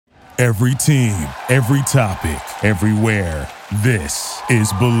Every team, every topic, everywhere. This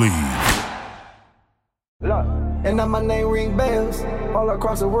is Believe. Look, and now my name ring bells. All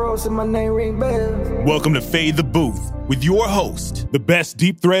across the world, so my name ring bells. Welcome to Fade the Booth with your host, the best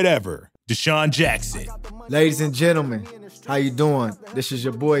deep threat ever, Deshaun Jackson. Ladies and gentlemen, how you doing? This is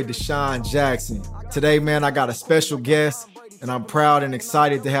your boy, Deshaun Jackson. Today, man, I got a special guest, and I'm proud and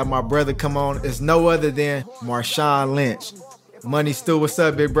excited to have my brother come on. It's no other than Marshawn Lynch. Money Stu, what's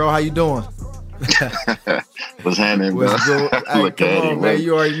up, big bro? How you doing? What's happening, bro? Hey, come on, man.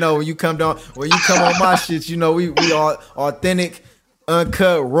 You already know when you come on my shit, you know we are authentic,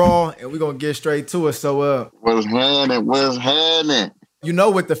 uncut, raw, and we gonna get straight to it. So what's happening? You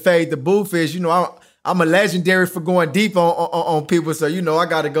know what the Fade the Booth is. You know I'm a legendary for going deep on people, so you know I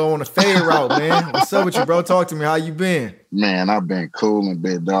gotta go on a fade route, man. What's up with you, bro? Talk to me. How you been? Man, I've been cool and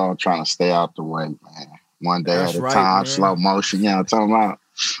big dog, trying to stay out the way, man. One day at a time, man. Slow motion, you know what I'm talking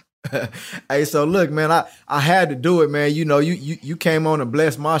about? Hey, so look, man, I had to do it, man. You know, you came on and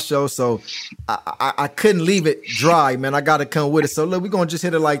blessed my show, so I couldn't leave it dry, man. I got to come with it. So look, we're going to just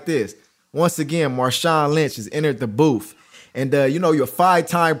hit it like this. Once again, Marshawn Lynch has entered the booth. And, you know, you're a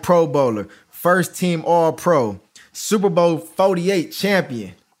 5-time Pro Bowler, first-team All-Pro, Super Bowl 48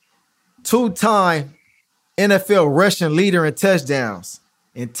 champion, 2-time NFL rushing leader in touchdowns,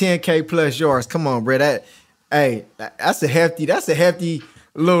 and 10K plus yards. Come on, bro. That's a hefty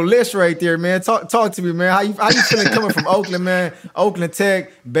little list right there, man. Talk to me, man. How you feeling coming from Oakland, man? Oakland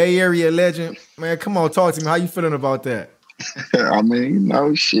Tech, Bay Area legend, man. Come on, talk to me. How you feeling about that? I mean, you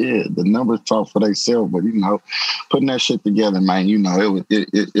know, shit. The numbers talk for themselves, but you know, putting that shit together, man. You know,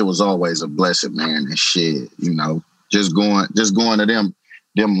 it was always a blessing, man. And shit, you know, just going to them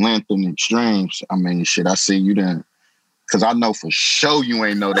length and extremes. I mean, shit. I see you then. Cause I know for sure you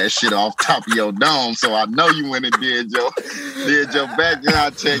ain't know that shit off top of your dome. So I know you went and did your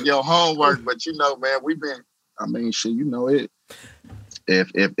background check, your homework. But you know, man, shit, you know it.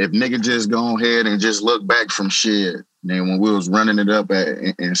 If nigga just go ahead and just look back from shit, then when we was running it up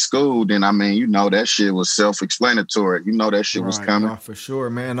in school, then I mean, you know, that shit was self-explanatory. You know that shit was coming. No, for sure,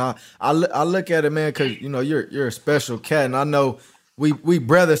 man. I look at it, man, cause you know you're a special cat, and I know. We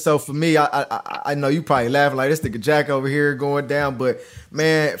brothers, so for me, I know you probably laughing like this nigga Jack over here going down, but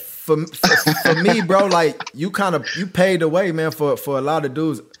man, for me, bro, like you paved the way, man, for a lot of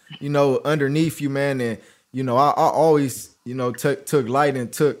dudes, you know, underneath you, man, and you know, I always, you know, took light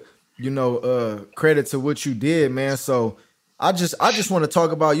and took, you know, credit to what you did, man. So I just want to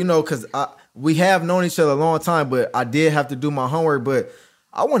talk about, you know, because we have known each other a long time, but I did have to do my homework, but.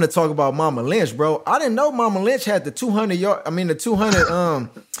 I want to talk about Mama Lynch, bro. I didn't know Mama Lynch had the 200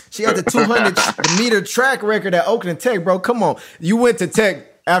 she had the 200 meter track record at Oakland Tech, bro. Come on. You went to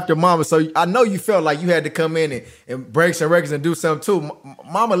Tech after Mama, so I know you felt like you had to come in and break some records and do something too.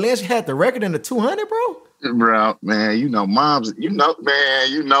 Mama Lynch had the record in the 200, bro? Bro, man, you know moms,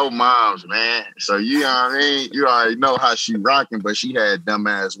 moms, man. So you know what I mean? You already know how she rocking, but she had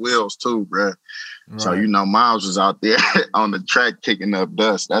dumbass wheels too, bro. Right. So, you know, Miles was out there on the track kicking up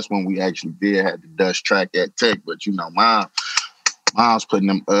dust. That's when we actually had the dust track at Tech. But, you know, Miles putting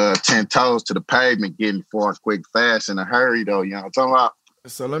them 10 toes to the pavement, getting far, quick, fast, in a hurry, though. You know what I'm talking about?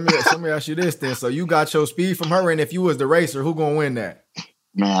 So let me ask you this then. So you got your speed from her, and if you was the racer, who gonna win that?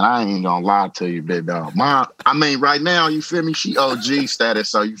 Man, I ain't gonna lie to you, big dog. I mean, right now, you feel me? She OG status,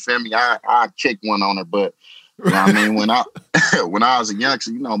 so you feel me? I kick one on her, but you know what I mean? When I was a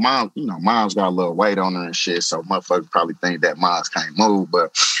youngster, you know, mom's got a little weight on her and shit, so motherfuckers probably think that moms can't move.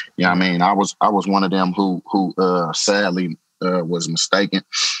 But you know what I mean? I was one of them who sadly was mistaken.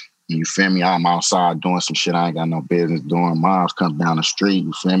 You feel me? I'm outside doing some shit I ain't got no business doing. Moms comes down the street,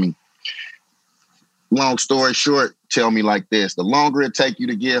 you feel me? Long story short, tell me like this: the longer it take you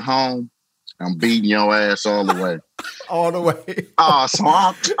to get home, I'm beating your ass all the way. All the way. I'm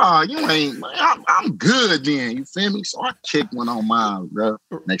good then. You feel me? So I kick one on mine, bro.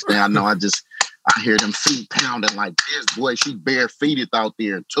 Next thing I know, I hear them feet pounding like this. Boy, she bare feeted out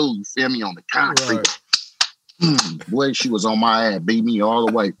there too. You feel me? On the concrete. Right. Boy, she was on my ass, beat me all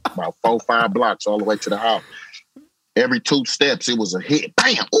the way, about 4-5 blocks all the way to the house. Every 2 steps, it was a hit.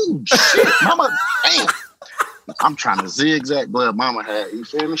 Bam! Ooh, shit, mama, bam! I'm trying to zigzag, but mama had, you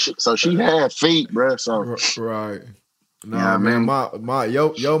feel me? So she had feet, bro. So right. No, yeah, man,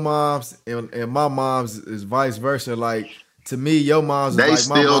 your moms and my moms is vice versa. Like to me, your moms is they like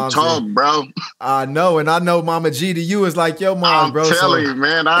still my moms. Talk, bro. I know, and I know Mama G to you is like your mom, bro. I'm telling you,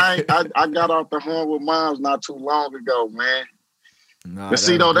 man. I got off the horn with moms not too long ago, man. But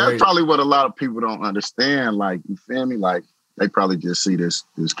see, though, that's probably what a lot of people don't understand. Like, you feel me? Like, they probably just see this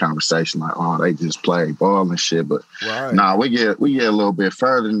conversation like, oh, they just play ball and shit. But nah, we get a little bit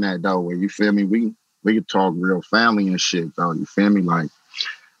further than that though. Where you feel me? We can talk real family and shit though. You feel me? Like,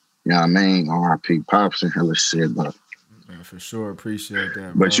 you know what I mean? R.I.P. Pops and hella shit, but. Man, for sure, appreciate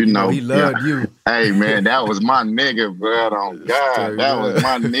that. But bro. you know, he loved you. Hey man, that was my nigga, bro. Oh God, that was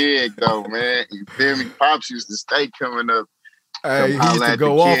my nigga though, man. You feel me? Pops used to stay coming up. Hey, he used to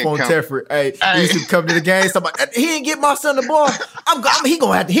go off on Tefford. Hey, he used to come to the game. Somebody, he didn't get my son the ball. He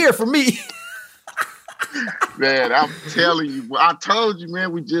gonna have to hear from me. Man, I'm telling you, I told you,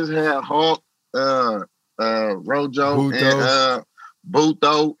 man. We just had Hawk, Rojo, Buto. and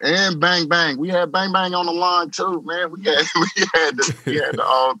Buto and Bang Bang. We had Bang Bang on the line too, man. We had the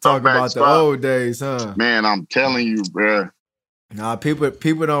all talk about the old days, huh? Man, I'm telling you, bro. Nah, people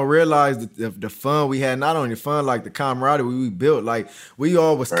don't realize the fun we had. Not only fun, like the camaraderie we built. Like we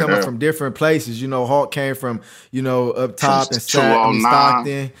all was coming from different places. You know, Hawk came from up top and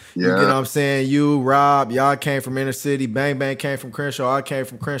Stockton. You get what I'm saying? You, Rob, y'all came from inner city. Bang Bang came from Crenshaw. I came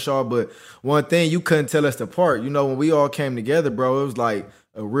from Crenshaw. But one thing you couldn't tell us apart. You know, when we all came together, bro, it was like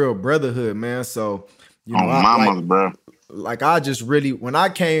a real brotherhood, man. So bro. Like I just really when I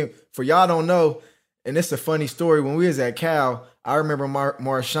came, for y'all don't know, and it's a funny story. When we was at Cal, I remember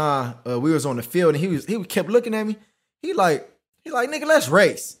Marshawn, we was on the field and he kept looking at me. He like, nigga, let's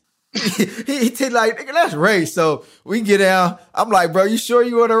race. he like, nigga, let's race. So we get down. I'm like, bro, you sure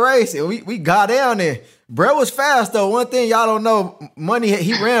you want to race? And we got down there. Bro was fast though. One thing y'all don't know, Money,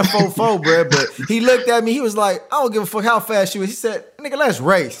 he ran 4.4, bro. But he looked at me. He was like, I don't give a fuck how fast you was. He said, nigga, let's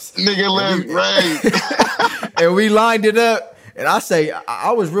race. Nigga, let's race. And we lined it up. And I say,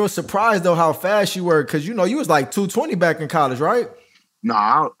 I was real surprised though how fast you were, because you know you was like 220 back in college, right? No,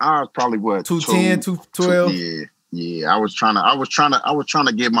 I was probably what 210, 212. Yeah. I was trying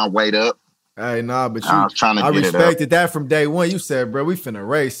to get my weight up. Hey, nah, but I was trying to get respected that from day one. You said, bro, we finna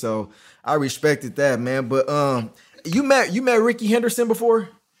race, so I respected that, man. But you met Ricky Henderson before?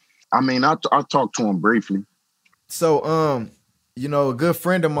 I mean, I talked to him briefly. So you know, a good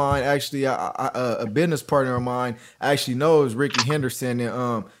friend of mine, actually, a business partner of mine, actually knows Ricky Henderson,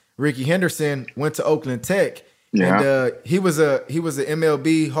 and Ricky Henderson went to Oakland Tech, and he was an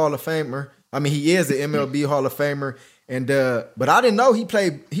MLB Hall of Famer. I mean, he is an MLB Hall of Famer, and but I didn't know he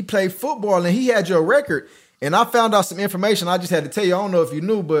played football, and he had your record, and I found out some information. I just had to tell you. I don't know if you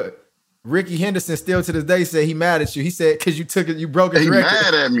knew, but Ricky Henderson still to this day said he mad at you. He said because you broke his record. He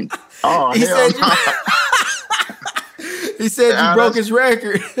mad at me. Oh, hell no. He said you broke his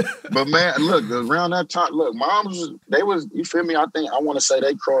record. But man, look, around that time, look, you feel me? I want to say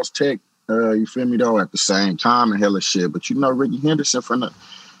they crossed Tech, you feel me though, at the same time and hella shit. But you know, Ricky Henderson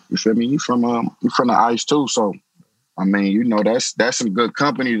you feel me? You from the Ice too. So I mean, you know, that's some good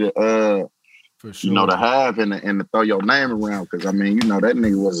company to for sure. You know, to have and to throw your name around. Cause I mean, you know, that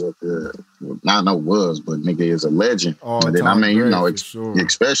nigga was but nigga is a legend. But then I mean, you know,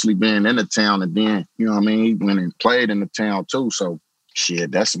 especially being in the town, and then, you know what I mean, he went and played in the town too. So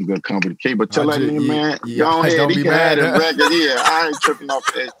shit, that's some good company to keep. But tell that nigga, man, go ahead, he can have that record. Yeah, I ain't tripping off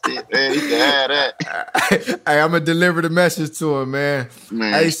that shit, man. He can have that. Hey, I'm gonna deliver the message to him, man.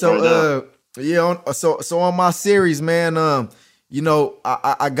 Hey, so so on my series, man, you know,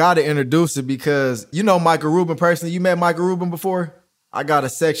 I gotta introduce it because you know Michael Rubin personally. You met Michael Rubin before? I got a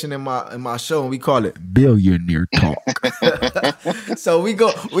section in my show and we call it Billionaire Talk. So we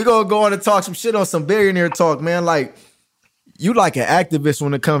gonna go on and talk some shit on some billionaire talk, man. Like you like an activist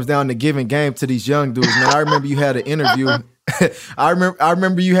when it comes down to giving game to these young dudes, man. I remember you had an interview. I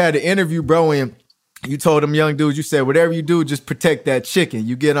remember you had an interview, bro, and you told them young dudes, you said, whatever you do, just protect that chicken.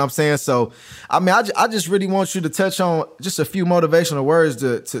 You get what I'm saying? So, I mean, I just really want you to touch on just a few motivational words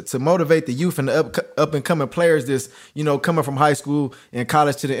to motivate the youth and the up and coming players this, you know, coming from high school and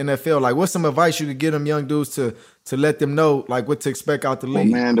college to the NFL. Like, what's some advice you could give them young dudes to let them know, like, what to expect out the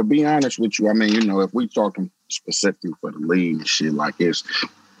league? Well, man, to be honest with you, I mean, you know, if we talking specifically for the league and shit, like it's,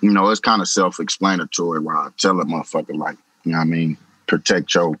 you know, it's kind of self-explanatory where I tell a motherfucker, like, you know what I mean,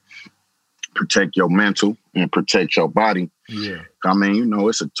 protect your mental and protect your body. Yeah. I mean, you know,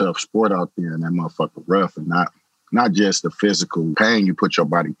 it's a tough sport out there and that motherfucker rough, and not just the physical pain you put your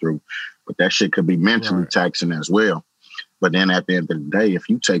body through, but that shit could be mentally taxing as well. But then at the end of the day, if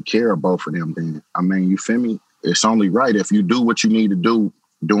you take care of both of them, then, I mean, you feel me? It's only right. If you do what you need to do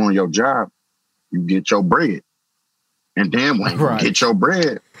doing your job, you get your bread. And then when you get your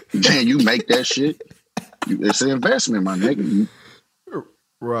bread, then you make that shit. It's an investment, my nigga.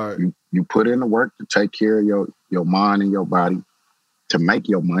 You put in the work to take care of your mind and your body to make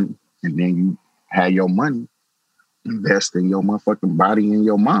your money, and then you have your money invest in your motherfucking body and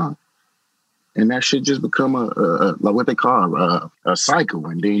your mind. and that shit just become a like what they call a cycle,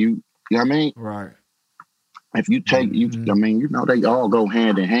 and then you know what I mean? Right. If you take I mean, you know, they all go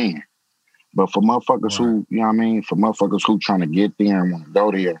hand in hand. But for motherfuckers who, you know what I mean, for motherfuckers who trying to get there and want to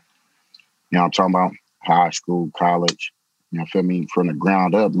go there, you know, I'm talking about high school, college, you know, feel me, from the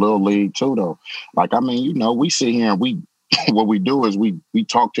ground up, little league too, though. Like, I mean, you know, we sit here and we, what we do is we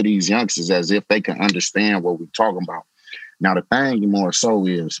talk to these youngsters as if they can understand what we're talking about. Now, the thing more so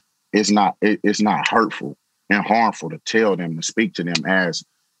is it's not hurtful and harmful to tell them, to speak to them as,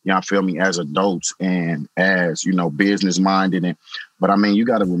 you know, feel me, as adults and as, you know, business minded. But I mean, you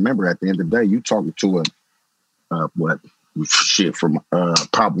got to remember at the end of the day, you talking to from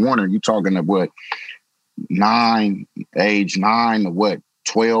Pop Warner, you talking to age 9 to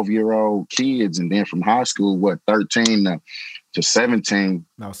 12-year-old kids, and then from high school, 13 to 17.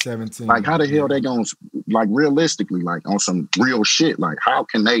 No, 17. Like, how the hell they gonna, like, realistically, like, on some real shit, like, how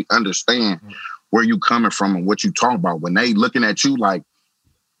can they understand where you coming from and what you talking about when they looking at you like,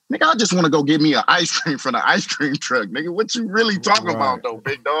 nigga, I just want to go get me an ice cream from the ice cream truck, nigga. What you really talking about, though,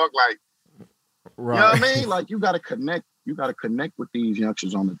 big dog? Like, you know what I mean? Like, you got to connect. You got to connect with these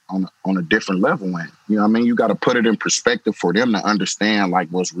youngsters on a different level. And, you know what I mean? You got to put it in perspective for them to understand, like,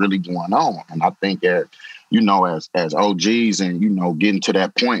 what's really going on. And I think that, you know, as OGs and, you know, getting to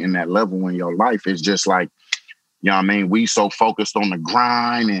that point in that level in your life, it's just like, you know what I mean? We so focused on the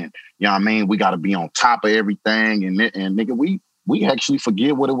grind and, you know what I mean? We got to be on top of everything. And nigga, we actually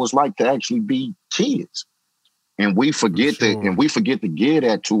forget what it was like to actually be kids. And we forget to give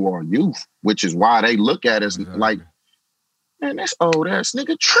that to our youth, which is why they look at us like, man, this old ass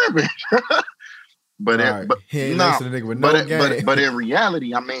nigga tripping. But in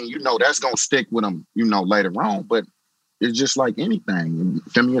reality, I mean, you know, that's gonna stick with them, you know, later on. But it's just like anything. You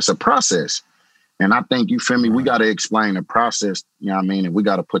feel me? It's a process. And I think, you feel me, we gotta explain the process, you know what I mean? And we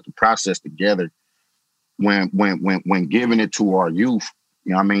gotta put the process together when giving it to our youth,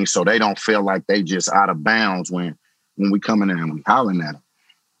 you know what I mean? So they don't feel like they just out of bounds when we come in there and we hollering at them.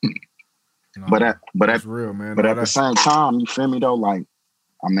 No, but at real, man. But at the same time, you feel me though? Like,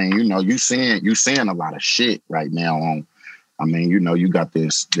 I mean, you know, you seeing a lot of shit right now on. I mean, you know, you got the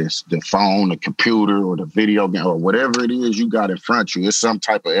phone, the computer, or the video game, or whatever it is you got in front of you. It's some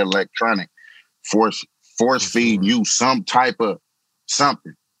type of electronic force feeding you some type of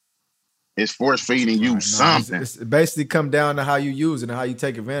something. It's force feeding you something. It's basically come down to how you use it and how you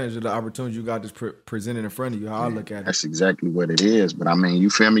take advantage of the opportunity you got just presented in front of you. How I look at it. That's exactly what it is. But I mean, you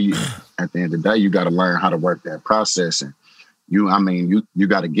feel me? At the end of the day, you got to learn how to work that process. And you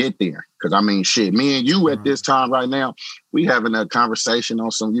got to get there. Because I mean, shit, me and you at this time right now, we having a conversation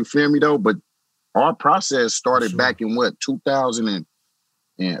on some, you feel me though? But our process started back in 2000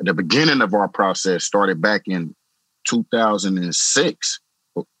 and the beginning of our process started back in 2006.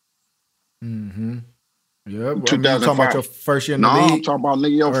 Mm-hmm. Yeah, you talking about your first year in the league? No, I'm talking about,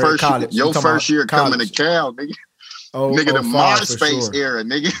 nigga, your first year coming to Cal, nigga. Nigga, the MySpace era,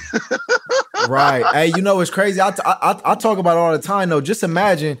 nigga. Right. Hey, you know, it's crazy. I talk about it all the time, though. Just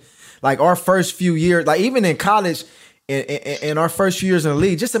imagine, like, our first few years, like, even in college, in our first few years in the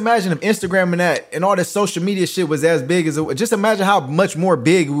league, just imagine if Instagram and all this social media shit was as big as it was. Just imagine how much more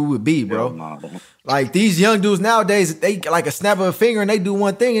big we would be, bro. Like, these young dudes nowadays, they like a snap of a finger and they do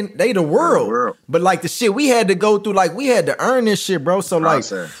one thing and they the world. But like the shit we had to go through, like we had to earn this shit, bro. So like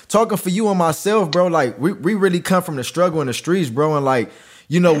talking for you and myself, bro, like we really come from the struggle in the streets, bro. And like,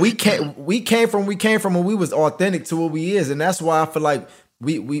 you know, we came from when we was authentic to what we is. And that's why I feel like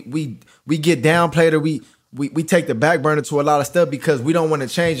we get downplayed, or we take the back burner to a lot of stuff because we don't want to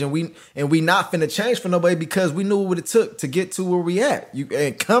change, and we not finna change for nobody because we knew what it took to get to where we at.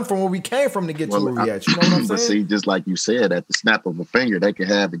 And come from where we came from to get to where we at. You know what I'm saying? But see, just like you said, at the snap of a finger, they can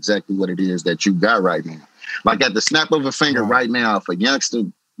have exactly what it is that you got right now. Like at the snap of a finger right now, if a youngster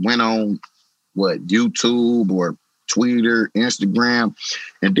went on YouTube or Twitter, Instagram,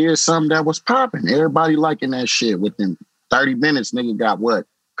 and did something that was popping, everybody liking that shit, within 30 minutes, nigga got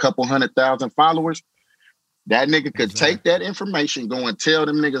couple 100,000 followers. That nigga could take that information, go and tell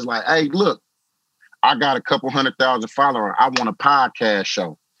them niggas like, hey, look, I got a couple 100,000 followers. I want a podcast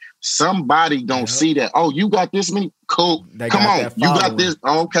show. Somebody gonna see that. Oh, you got this many? Cool. Come on. You got this.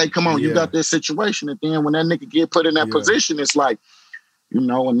 Okay, come on. You got this situation. And then when that nigga get put in that position, it's like, you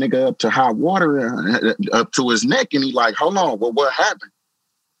know, a nigga up to hot water, up to his neck. And he like, hold on, well, what happened?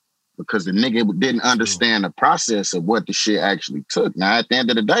 Because the nigga didn't understand the process of what the shit actually took. Now, at the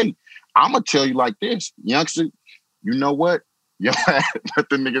end of the day, I'm going to tell you like this, youngster, you know what? Your ass, what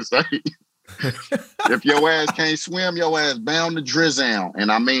the nigga say? If your ass can't swim, your ass bound to drizzle.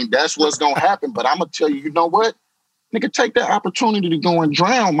 And I mean, that's what's going to happen. But I'm going to tell you, you know what? nigga, take that opportunity to go and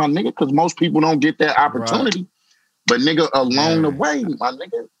drown, my nigga, because most people don't get that opportunity. Right. But nigga, along the way, my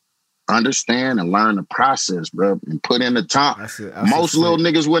nigga, understand and learn the process, bro, and put in the time. Most little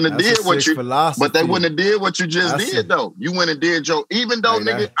niggas wouldn't have did what you, but they wouldn't have did what you just did, though. You went and did your, even though,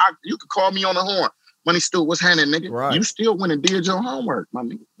 nigga, you could call me on the horn. Money Stew, what's happening, nigga? Right. You still went and did your homework, my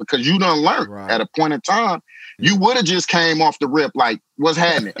nigga, because you done learned at a point in time. You would have just came off the rip like, what's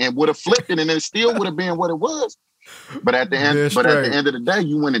happening, and would have flipped it, and it still would have been what it was. But at the end, at the end of the day,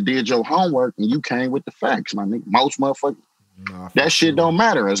 you went and did your homework, and you came with the facts, my nigga. Most motherfuckers, that shit don't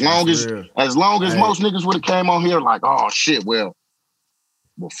matter as long as most niggas would have came on here like, oh shit, well,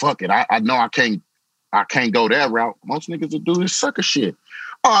 fuck it, I know I can't go that route. Most niggas would do this sucker shit.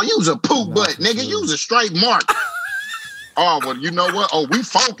 Oh, you's a poop butt, nigga. You's a straight mark. Oh, well, you know what? Oh, we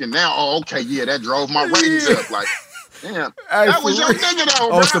funkin' now. Oh, okay, yeah, that drove my ratings up. Like, damn, that was your nigga though,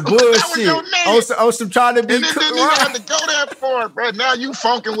 bro. On some bullshit. On some trying to be. And then you had to go that far, bro. Now you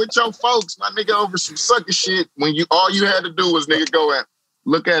funkin' with your folks, my nigga, over some sucker shit. When all you had to do was nigga go and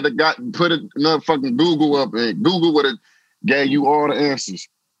look at the guy, put another fucking Google up, and Google would have gave you all the answers.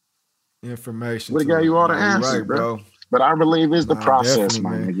 Information. Would have gave you all the answers, right, bro. But I believe it's the process,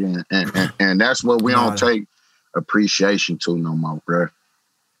 my nigga. And that's what we don't take appreciation to no more, bro.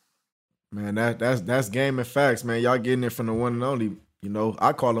 Man, that's game and facts, man. Y'all getting it from the one and only. You know,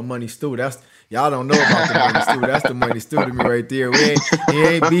 I call him Money Stew. Y'all don't know about the Money Stew. That's the Money Stew to me right there. He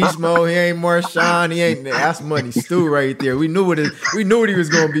ain't Beast Mode. He ain't Marshawn. That's Money Stew right there. We knew what he was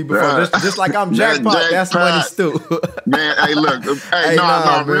gonna be before. Just like I'm Jackpot. That's Money Stew. Man, hey, look,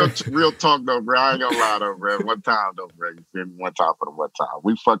 real talk though, bro. I ain't gonna lie though, bro. One time though, bro. You feel me? One time for the one time.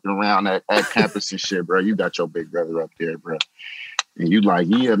 We fucking around at campus and shit, bro. You got your big brother up there, bro. And you like,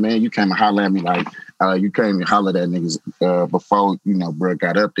 yeah, man, you came and holler at me like, you came and hollered at niggas before, you know, bro,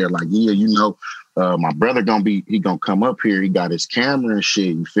 got up there like, yeah, you know, my brother he gonna come up here. He got his camera and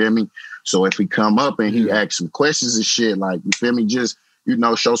shit, you feel me? So if he come up and he asks some questions and shit, like, you feel me, just, you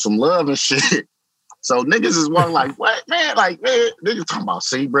know, show some love and shit. So niggas is one like, what, man? Like, man, niggas talking about,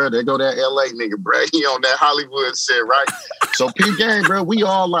 see, bro, they go that LA nigga, bro. He on that Hollywood shit, right? So P-Gang, bro, we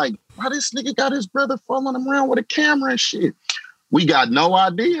all like, why this nigga got his brother following him around with a camera and shit? We got no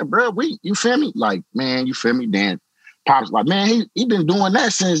idea, bro. You feel me? Like, man, you feel me? Dan Pop's like, man, he been doing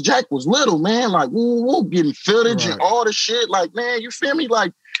that since Jack was little, man. Like, woo, getting footage and all the shit. Like, man, you feel me?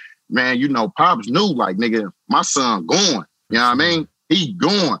 Like, man, you know, Pops knew, like, nigga, my son going. You know what I mean? He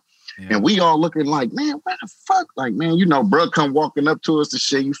going. Yeah. And we all looking like, man, what the fuck? Like, man, you know, bro come walking up to us and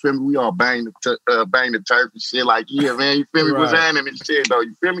shit. You feel me? We all bang the turf and shit. Like, yeah, man, you feel me? What's happening and shit, though?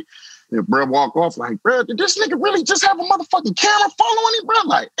 You feel me? And bro walk off like, bro, did this nigga really just have a motherfucking camera following him, bro?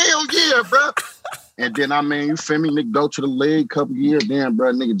 Like, hell yeah, bro. And then, I mean, you feel me? Nigga go to the league a couple years, then,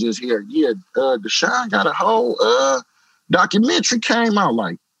 bro, nigga just hear, yeah, Deshaun got a whole documentary came out.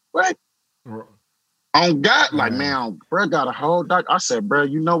 Like, what? On God, like, man, bro got a whole doc. I said, bro,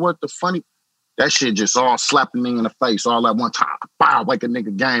 you know what? The funny, that shit just all slapping me in the face all at one time. Wow, wake a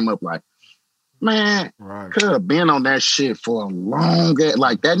nigga game up like, man, could have been on that shit for a long,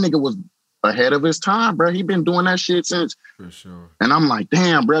 like that nigga was ahead of his time, bro. He been doing that shit since. For sure. And I'm like,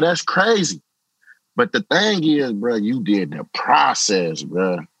 damn, bro, that's crazy. But the thing is, bro, you did the process,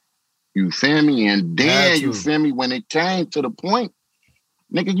 bro. You feel me? And then you feel me, when it came to the point,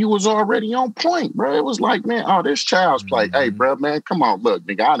 nigga, you was already on point, bro. It was like, man, oh, this child's play. Hey, bro, man, come on, look,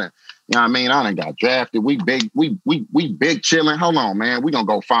 nigga, I done, you know what I mean? I done got drafted. We big chilling. Hold on, man. We gonna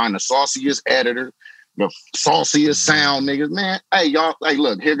go find the sauciest editor, the sauciest sound niggas, man. Hey, y'all, hey,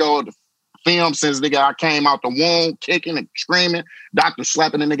 look, here go the film since nigga I came out the womb, kicking and screaming, doctor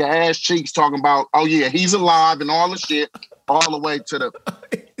slapping the nigga ass cheeks, talking about, oh yeah, he's alive and all the shit, all the way to the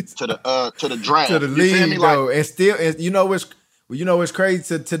draft. To the league, though. Like, and still, and you know what's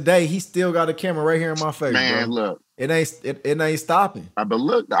crazy? Today, he still got a camera right here in my face, man, bro. Look. It ain't stopping. But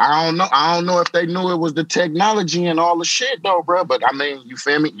look, I don't know if they knew it was the technology and all the shit though, bro. But I mean, you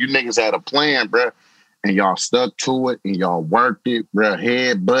feel me? You niggas had a plan, bro, and y'all stuck to it and y'all worked it, bro.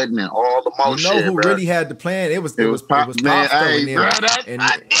 Head button and all the more shit. You know who really had the plan? It was Pop. Man, hey, bro, that's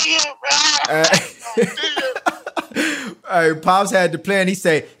bro. Hey, Pops had the plan. He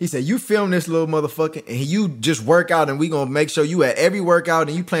said, you film this little motherfucker and you just work out and we gonna make sure you at every workout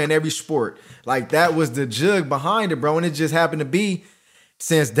and you playing every sport. Like, that was the jug behind it, bro. And it just happened to be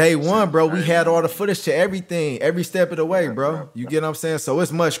since day one, bro, we had all the footage to everything, every step of the way, bro. You get what I'm saying? So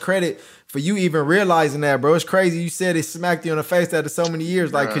it's much credit for you even realizing that, bro. It's crazy. You said it smacked you in the face after so many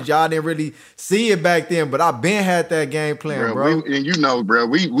years, like, cause y'all didn't really see it back then. But I been had that game plan, bro. And you know, bro,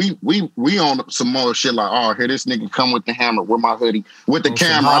 we on some more shit like, oh, here this nigga come with the hammer, with my hoodie, with the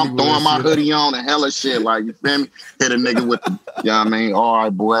camera. I'm throwing my hoodie on and hella shit, like, you feel me? Hit a nigga with the, you know what I mean? All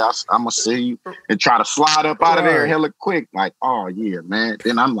right, boy, I'm gonna see you, and try to slide up out of there hella quick, like, oh yeah, man.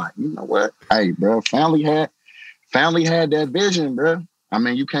 Then I'm like, you know what? Hey, bro, family had that vision, bro. I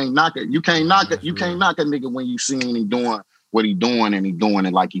mean, you can't knock it. You can't knock it. You can't knock a nigga when you see him doing what he doing, and he doing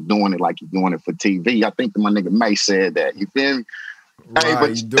it like he doing it for TV. I think my nigga May said that. You feel me? Right, hey,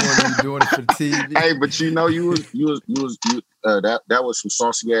 but you doing it for TV. Hey, but you know, that was some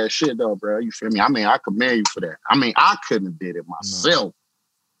saucy ass shit though, bro. You feel me? I mean, I commend you for that. I mean, I couldn't have did it myself.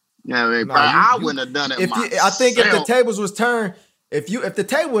 You know what I mean? I wouldn't have done it myself. I think if the tables was turned. If the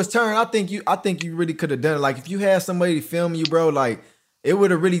table was turned, I think you really could have done it. Like, if you had somebody to film you, bro, like, it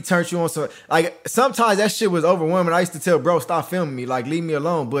would have really turned you on. So, like, sometimes that shit was overwhelming. I used to tell bro, stop filming me, like, leave me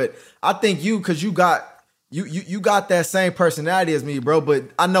alone. But I think cause you got that same personality as me, bro. But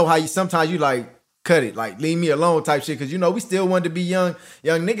I know how sometimes you like cut it, like, leave me alone type shit. Cause you know we still wanted to be young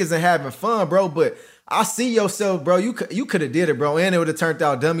niggas and having fun, bro. But I see yourself, bro. You could have did it, bro, and it would have turned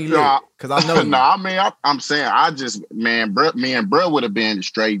out dummy lit. Cause I know. I mean, I'm saying, me and bro would have been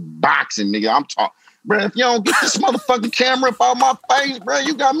straight boxing, nigga. I'm talking, bro. If you don't get this motherfucking camera up out my face, bro,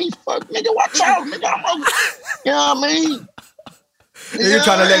 you got me fucked, nigga. Watch out, nigga. You know what I mean? You're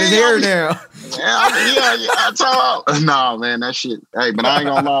trying to let his hair down. I told. No, man, that shit. Hey, but I ain't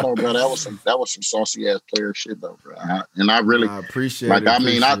gonna lie though, bro. That was some saucy ass player shit though, bro. I really appreciate it. Like, I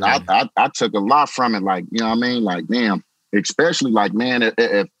mean, I took a lot from it. Like, you know what I mean? Like, damn, especially like, man,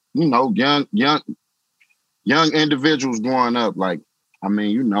 if you know, young individuals growing up, like, I mean,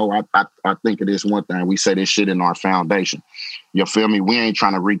 you know, I think of this one thing. We say this shit in our foundation. You feel me? We ain't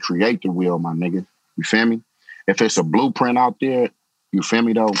trying to recreate the wheel, my nigga. You feel me? If it's a blueprint out there, you feel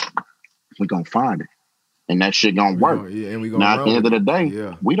me though, we gonna find it. And that shit gonna work. And we gonna now, at the end of the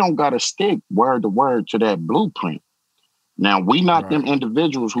day, we don't gotta stick word to word to that blueprint. Now, we not them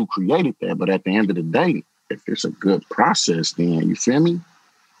individuals who created that, but at the end of the day, if it's a good process, then you feel me?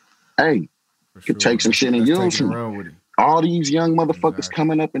 Hey, you could take some shit and use it. All these young motherfuckers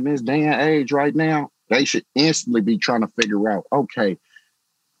coming up in this day and age right now, they should instantly be trying to figure out, okay,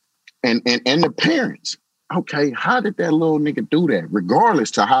 and the parents, okay, how did that little nigga do that? Regardless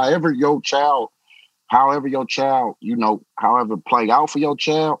to however your child, you know, however play out for your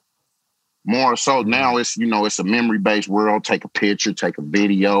child, more so now it's, you know, it's a memory-based world. Take a picture, take a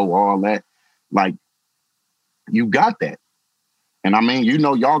video, all that. Like, you got that. And I mean, you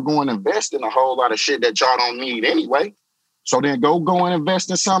know, y'all go and invest in a whole lot of shit that y'all don't need anyway. So then go and invest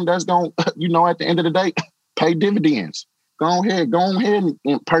in something that's going to, you know, at the end of the day, pay dividends. Go ahead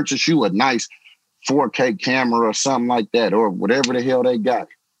and purchase you a nice 4K camera or something like that, or whatever the hell they got.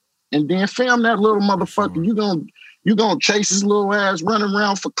 And then film that little motherfucker. You gonna chase his little ass running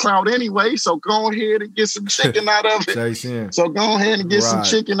around for clout anyway. So go ahead and get some chicken out of it. So go ahead and get some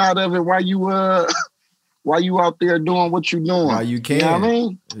chicken out of it while you out there doing what you doing. While you can. You know what I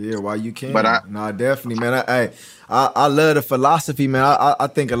mean? Yeah, while you can. But definitely, man. I love the philosophy, man. I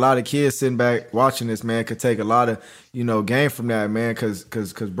think a lot of kids sitting back watching this, man, could take a lot of, you know, game from that, man.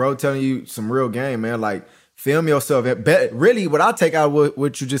 Cause bro telling you some real game, man. Like, film yourself. Really, what I take out of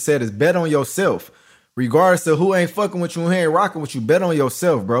what you just said is bet on yourself. Regardless of who ain't fucking with you, who ain't rocking with you, bet on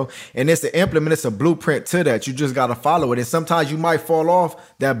yourself, bro. And it's an implement, it's a blueprint to that. You just gotta follow it. And sometimes you might fall off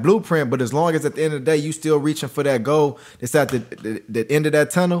that blueprint, but as long as at the end of the day you still reaching for that goal that's at the end of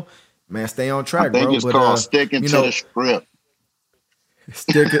that tunnel, man, stay on track, bro. I think it's called sticking to the script.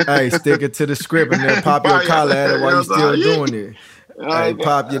 Stick it to the script and then pop your collar at it while you still doing it. Hey,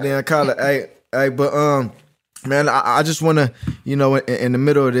 pop your damn collar. Hey, but man, I just want to, you know, in the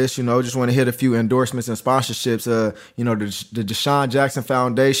middle of this, you know, just want to hit a few endorsements and sponsorships. You know, the Deshaun Jackson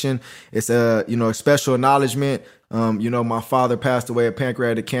Foundation. It's you know, a special acknowledgement. You know, my father passed away of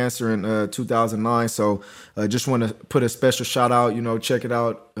pancreatic cancer in 2009. So just want to put a special shout out, you know, check it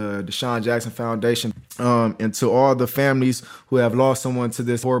out, Deshaun Jackson Foundation. And to all the families who have lost someone to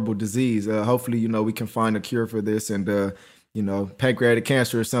this horrible disease. Hopefully, you know, we can find a cure for this. And, you know, pancreatic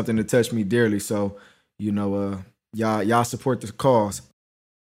cancer is something that touched me dearly. So, you know, y'all support the cause.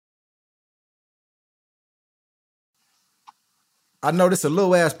 I know this a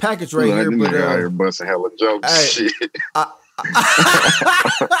little ass package right here, but you're busting hella jokes. Hey, shit.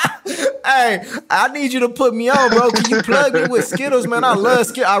 Hey, Hey, I need you to put me on, bro. Can you plug me with Skittles, man? I love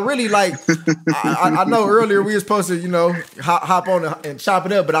Skittles. I really like. I know earlier we were supposed to, hop on and chop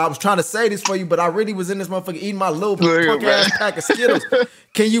it up, but I was trying to say this for you. But I really was in this motherfucker eating my little punk ass pack of Skittles.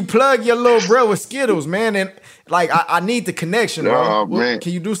 Can you plug your little bro with Skittles, man? And I need the connection, bro. Man.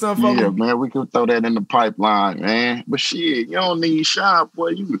 Can you do something for me? Yeah, man, we can throw that in the pipeline, man. But shit, you don't need shop, boy.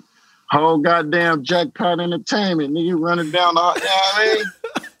 You whole goddamn Jackpot Entertainment, nigga, running down the. You know what I mean?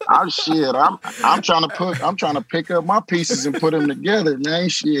 I'm trying to pick up my pieces and put them together, man.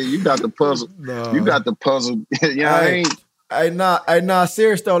 Shit, you got the puzzle. No. You got the puzzle. You know what I mean? Nah,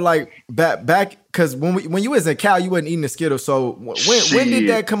 serious though. Like back, because when you was in Cal, you wasn't eating the Skittles. So when did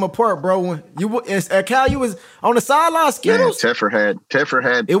that come apart, bro? When you at Cal, you was on the sideline Skittles. Man, Teffer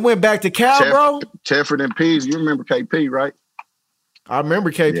had. It went back to Cal, bro. Teffer and Peasy. You remember KP, right? I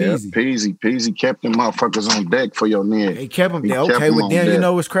remember KP. Yeah, Peasy kept them motherfuckers on deck for your nigga. He kept them there. Okay, well then you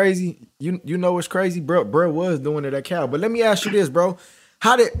know what's crazy? You know what's crazy? Bro was doing it at Cal. But let me ask you this, bro.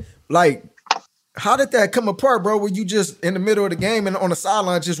 How did that come apart, bro? Were you just in the middle of the game and on the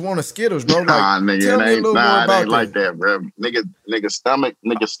sideline just wanting Skittles, bro? Nah, nigga, it ain't like that, bro. Nigga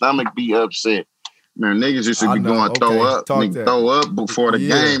stomach be upset. Man, niggas used to be going throw up before the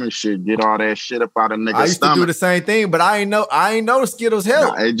game and shit. Get all that shit up out of niggas' stomach. I used to do the same thing, but I ain't know the Skittles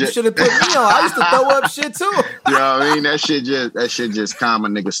help. Nah, you should have put me on. I used to throw up shit too. You know what I mean? That shit just calm a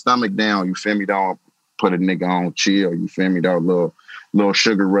nigga's stomach down. You feel me? Don't put a nigga on chill. You feel me? That little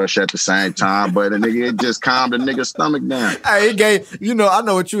sugar rush at the same time, but it just calmed the nigga's stomach down. Hey, it gave, I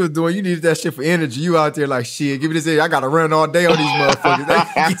know what you was doing. You needed that shit for energy. You out there like, shit, give me this. I got to run all day on these motherfuckers.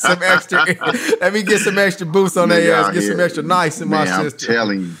 Let me get some extra boost on their ass. Get some extra nice in my system. I'm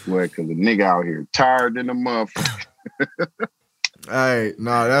telling you, boy, because the nigga out here tired than a motherfucker. Hey,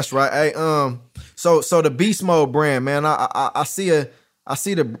 no, that's right. Hey, so the Beast Mode brand, man, I see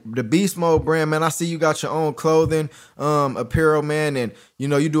the Beast Mode brand, man. I see you got your own clothing, apparel, man, and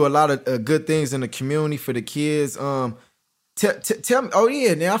you do a lot of good things in the community for the kids. Tell me, oh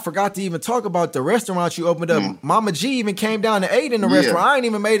yeah, now I forgot to even talk about the restaurant you opened up. Mama G even came down and ate in the restaurant. I ain't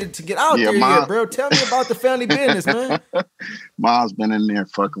even made it to get out there yet, bro. Tell me about the family business, man. Mom's been in there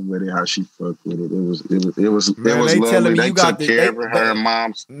fucking with it. How she fucked with it. It was lovely. They took care of her and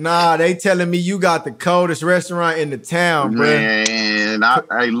mom's. Nah, they telling me you got the coldest restaurant in the town, bro. Man,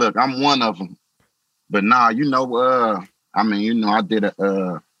 hey, look, I'm one of them. But nah, I did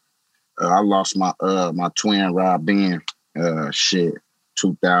I lost my twin Rob Ben.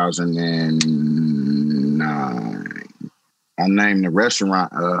 2009. I named the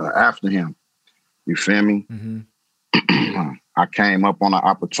restaurant after him. You feel me? Mm-hmm. I came up on an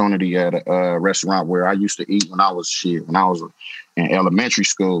opportunity at a restaurant where I used to eat when I was in elementary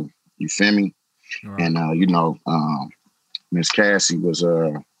school. You feel me? Right. And Miss Cassie was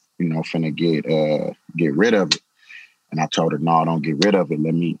finna get rid of it, and I told her, no, don't get rid of it.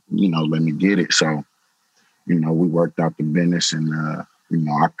 Let me get it. So. We worked out the business and, I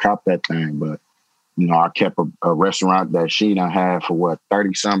copped that thing. But, I kept a restaurant that she done had for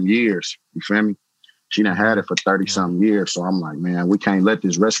 30-something years. You feel me? She done had it for 30-something years. So I'm like, man, we can't let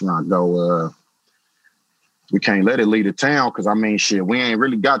this restaurant go. We can't let it leave the town because, shit, we ain't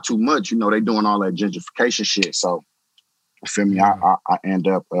really got too much. They doing all that gentrification shit. So, you feel me? I end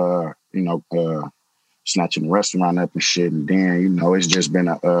up, snatching the restaurant up and shit, and then it's just been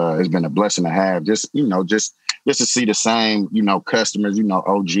a blessing to have just to see the same customers,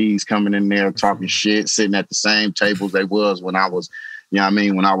 OGs coming in there talking shit, sitting at the same tables they was when I was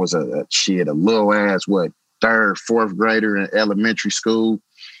when I was a little ass third, fourth grader in elementary school.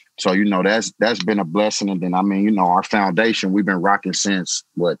 So that's been a blessing. And then our foundation we've been rocking since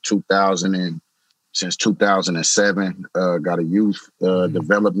 2007. Got a youth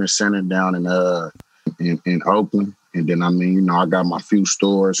development center down in Oakland, and then I got my few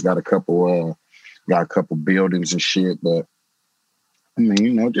stores, got a couple buildings and shit, but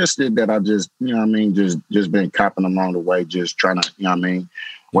just did that. I just just been copping along the way, just trying to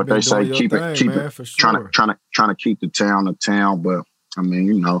what they say, keep it sure. trying to keep the town a town, but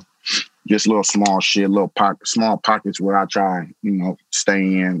just little small shit, small pockets where I try stay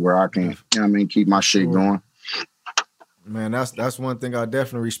in, where I can keep my shit going. Man, that's one thing I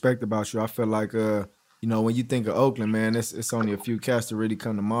definitely respect about you. I feel like when you think of Oakland, man, it's only a few cats that really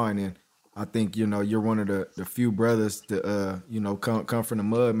come to mind, and I think you're one of the few brothers to come from the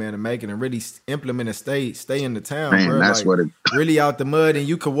mud, man, and make it and really implement and stay in the town, man, bro. That's what it really out the mud, and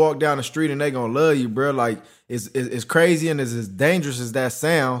you could walk down the street and they gonna love you, bro. Like it's crazy and it's as dangerous as that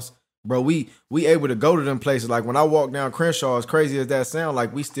sounds. bro, we able to go to them places. Like when I walk down Crenshaw, as crazy as that sound,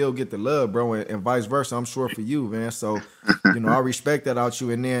 like we still get the love, bro, and vice versa. I'm sure for you, man. So, I respect that out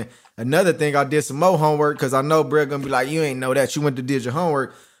you. And then another thing, I did some more homework because I know Brett gonna be like, you ain't know that. You went to did your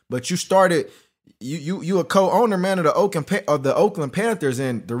homework, but you started. You a co-owner, man, of the Oakland Panthers,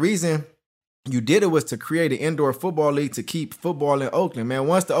 and the reason you did it was to create an indoor football league to keep football in Oakland, man.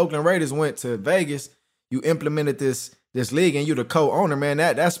 Once the Oakland Raiders went to Vegas, you implemented this league, and you the co-owner, man.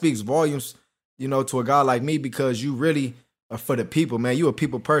 That speaks volumes, to a guy like me, because you really are for the people, man. You a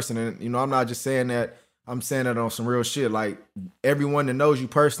people person, and I'm not just saying that. I'm saying that on some real shit. Like everyone that knows you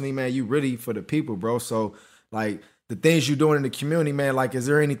personally, man, you really for the people, bro. So like the things you're doing in the community, man, like is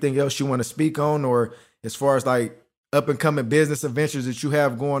there anything else you want to speak on, or as far as like up and coming business adventures that you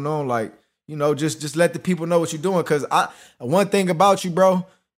have going on, like, just let the people know what you're doing. Cause one thing about you, bro,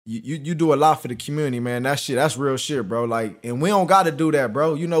 you do a lot for the community, man. That's real shit, bro. Like, and we don't got to do that,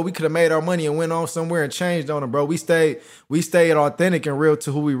 bro. We could have made our money and went on somewhere and changed on it, bro. We stayed authentic and real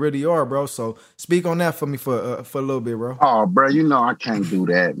to who we really are, bro. So speak on that for me for a little bit, bro. Oh, bro, I can't do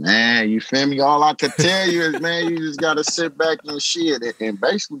that, man. You feel me? All I can tell you is, man, you just got to sit back and shit and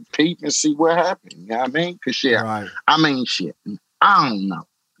basically peep and see what happened. You know what I mean? Cause shit, right. Shit, I don't know.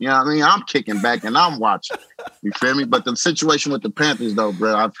 You know what I mean? I'm kicking back and I'm watching. You feel me? But the situation with the Panthers, though,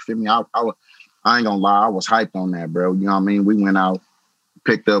 bro, I ain't gonna lie, I was hyped on that, bro. You know what I mean? We went out,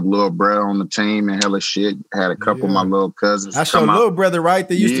 picked up little bro on the team and hella shit. Had a couple of my little cousins. That's your little brother, right?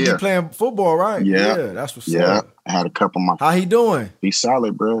 They used to be playing football, right? Yeah. That's what's up. I had a couple of my. How he doing? He's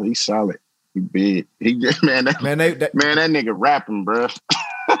solid, bro. He's solid. He big. That nigga rapping, bro.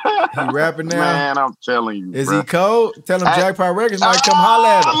 He rapping now? Man, I'm telling you, Is bro. he cold? Tell him Jackpot Records might come holler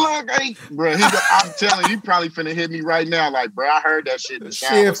at him. Look, bro, I'm telling you, he probably finna hit me right now. Like, bro, I heard that shit.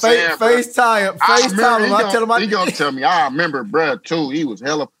 Shit, FaceTime him. I tell him. He gonna tell me. I remember, bro, too. He was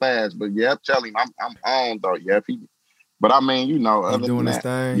hella fast, but yeah, tell him I'm on though. Yeah, but I mean, other doing than his that,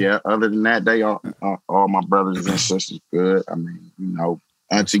 thing. Yeah, other than that, they all my brothers and sisters good. I mean,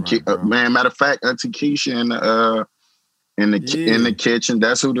 Auntie right, man. Matter of fact, Auntie Keisha in the kitchen.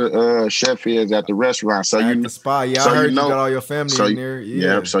 That's who the chef is at the restaurant. So at the spot. Yeah, I heard you got all your family in there.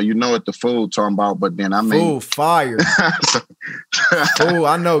 Yeah. So what the food talking about. But then I mean, food fire.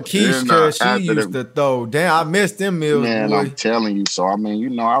 I know Keisha because she used to throw. Damn, I missed them meals. Man, boy. I'm telling you. So I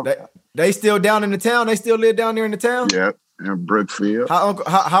mean, they still down in the town. They still live down there in the town. Yep. In Brookfield.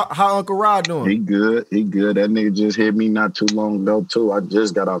 How Uncle Rod doing? He good. That nigga just hit me not too long ago too. I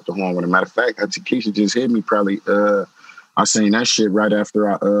just got off the horn with him. Matter of fact, Auntie Keisha just hit me probably. I seen that shit right after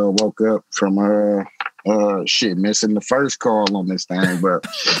I woke up from missing the first call on this thing. But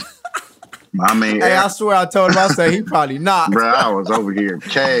I mean, hey, I swear I told him, I said he probably not. Bro, I was over here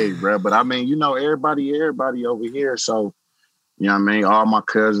cave, bro. But I mean, everybody over here. So. You know what I mean? All my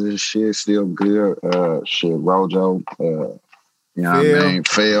cousins, shit, still good. Rojo, you know what I mean?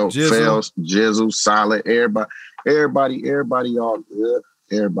 Jizzle, solid. Everybody all good.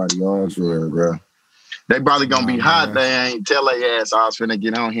 Everybody all good, bro. They probably gonna be hot. They ain't tell their ass I was finna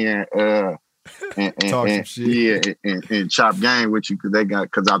get on here and talk some shit. Yeah, and chop game with you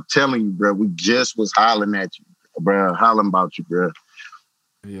because I'm telling you, bro, we just was hollering at you, bro, hollering about you, bro.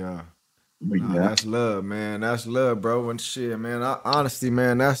 Yeah. That's love, man. That's love, bro. And shit, man. Honestly,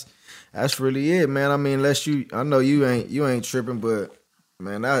 man, that's really it, man. I mean, I know you ain't tripping, but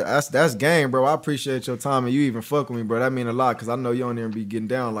man, that's game, bro. I appreciate your time and you even fuck with me, bro. That mean a lot because I know you don't even be getting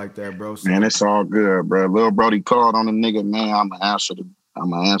down like that, bro. So. Man, it's all good, bro. Lil Brody called on the nigga, man. I'm gonna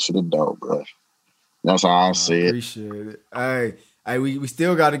answer the door, bro. That's how I see it. Appreciate it. Hey, we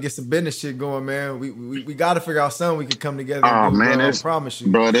still got to get some business shit going, man. We got to figure out something we can come together. And do, man, bro. I promise you,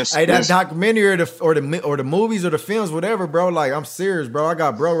 bro. That documentary or the movies or the films, whatever, bro. Like I'm serious, bro. I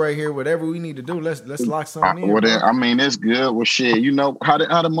got bro right here. Whatever we need to do, let's lock something in. I mean, it's good. Well, shit, how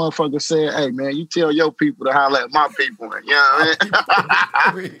the motherfucker said, hey man, you tell your people to holler at my people. You know what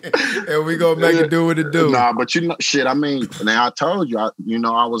I mean? And we gonna make it do what it do. Nah, but shit. I mean, now I told you, I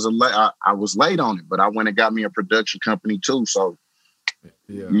was late on it, but I went and got me a production company too. So.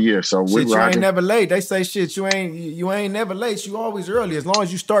 Yeah, so shit, you ain't never late. They say shit, you ain't never late. You always early. As long as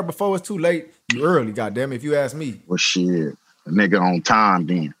you start before it's too late, you early. Goddamn, if you ask me. Well, shit, a nigga on time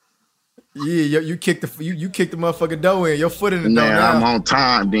then. Yeah, you kicked the motherfucking dough in. Your foot in the dough now. I'm on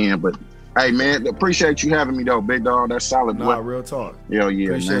time then. But hey, man, appreciate you having me though, big dog. That's solid. Nah, real talk. Yeah,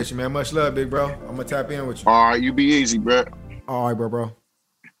 appreciate you, man. Much love, big bro. I'm gonna tap in with you. All right, you be easy, bro. All right, bro.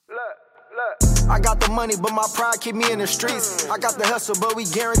 Look. I got the money, but my pride keep me in the streets. I got the hustle, but we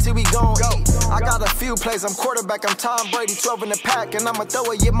guarantee we gon' eat. I got a few plays, I'm quarterback, I'm Tom Brady, 12 in the pack, and I'ma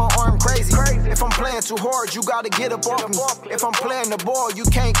throw it, get my arm crazy. If I'm playing too hard, you gotta get up off me. If I'm playing the ball, you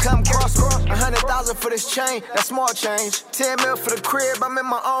can't come cross me. 100,000 for this chain, that's small change. 10 mil for the crib, I'm in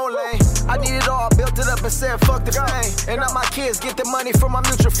my own lane. I need it all, built it up and said fuck the fame. And now my kids get the money from my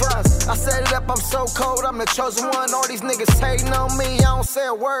mutual funds. I set it up, I'm so cold, I'm the chosen one. All these niggas hating on me, I don't say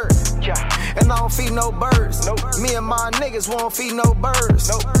a word. And I don't feed no birds. Me and my niggas won't feed no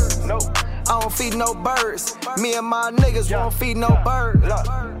birds. I don't feed no birds. Me and my niggas won't feed no birds.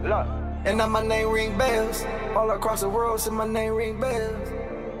 And now my name ring bells. All across the world, see my name ring bells.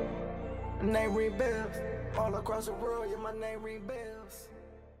 Name ring bells. All across the world, yeah, my name ring bells.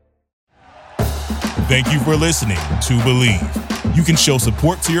 Thank you for listening to Believe. You can show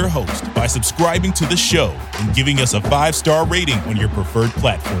support to your host by subscribing to the show and giving us a 5-star rating on your preferred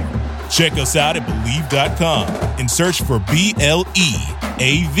platform. Check us out at Believe.com and search for BLEAV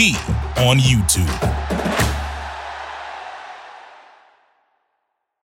on YouTube.